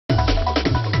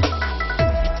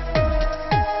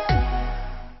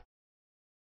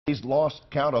He's lost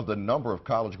count of the number of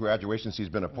college graduations he's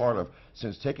been a part of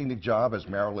since taking the job as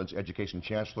Maryland's education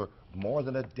chancellor more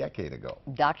than a decade ago.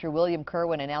 Dr. William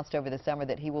Kirwan announced over the summer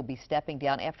that he will be stepping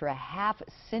down after a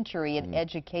half-century in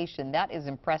education. That is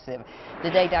impressive.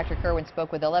 Today, Dr. Kirwan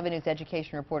spoke with 11 News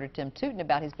education reporter Tim Tootin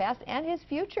about his past and his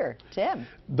future. Tim.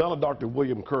 Donna, Dr.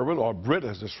 William Kirwan, or Britt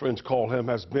as his friends call him,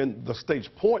 has been the state's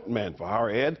point man for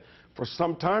higher ed for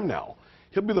some time now.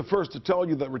 He'll be the first to tell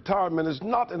you that retirement is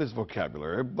not in his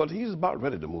vocabulary, but he's about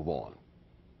ready to move on.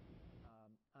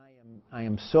 I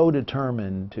am so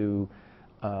determined to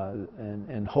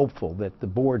and hopeful that the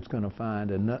board's going to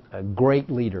find a great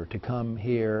leader to come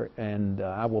here, and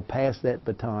I will pass that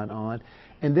baton on,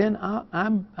 and then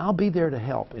I'll be there to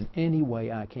help in any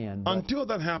way I can. Until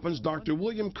that happens, Dr.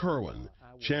 William Kirwan,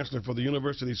 Chancellor for the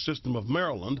University System of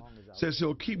Maryland, says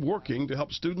he'll keep working to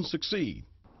help students succeed.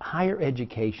 Higher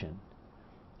education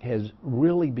has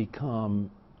really become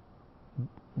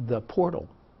the portal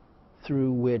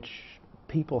through which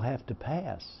people have to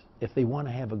pass if they want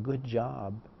to have a good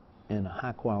job and a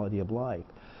high quality of life.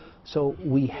 So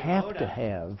we have to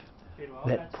have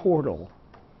that portal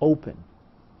open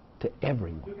to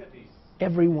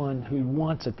everyone who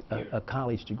wants a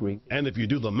college degree. And if you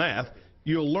do the math,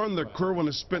 you'll learn that Kirwan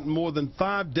has spent more than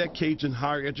 5 decades in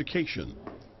higher education,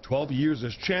 12 years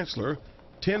as chancellor,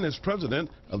 10 as president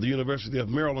of the University of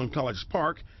Maryland College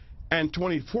Park, and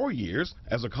 24 years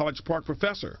as a College Park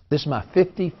professor. This is my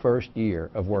 51st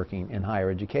year of working in higher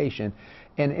education,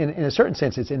 and in a certain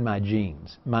sense it's in my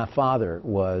genes. My father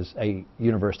was a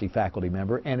university faculty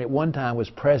member and at one time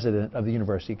was president of the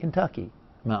University of Kentucky,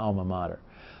 my alma mater.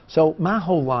 So my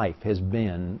whole life has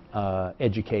been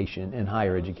education and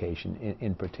higher education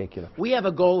in particular. We have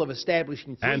a goal of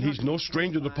establishing... And he's no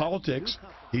stranger to politics.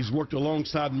 He's worked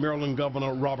alongside Maryland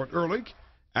Governor Robert Ehrlich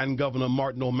and Governor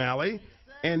Martin O'Malley,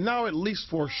 and now, at least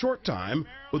for a short time,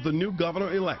 with the new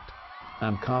governor-elect.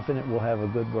 I'm confident we'll have a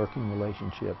good working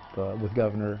relationship with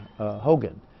Governor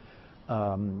Hogan.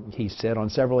 He's said on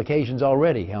several occasions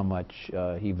already how much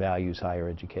he values higher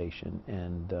education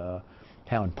and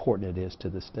how important it is to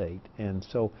the state. And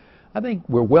so I think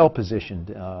we're well positioned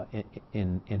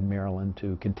in Maryland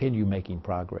to continue making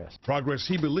progress. Progress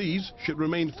he believes should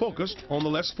remain focused on the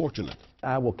less fortunate.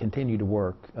 I will continue to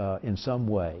work in some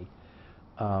way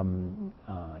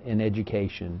in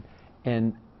education,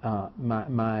 and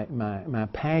my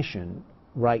passion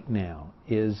right now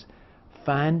is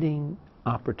finding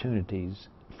opportunities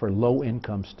for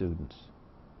low-income students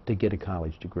to get a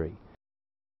college degree.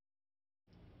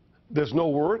 There's no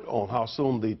word on how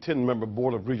soon the 10-member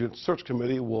Board of Regents Search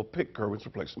Committee will pick Kirwan's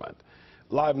replacement.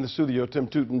 Live in the studio, Tim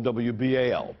Tootin,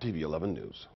 WBAL-TV 11 News.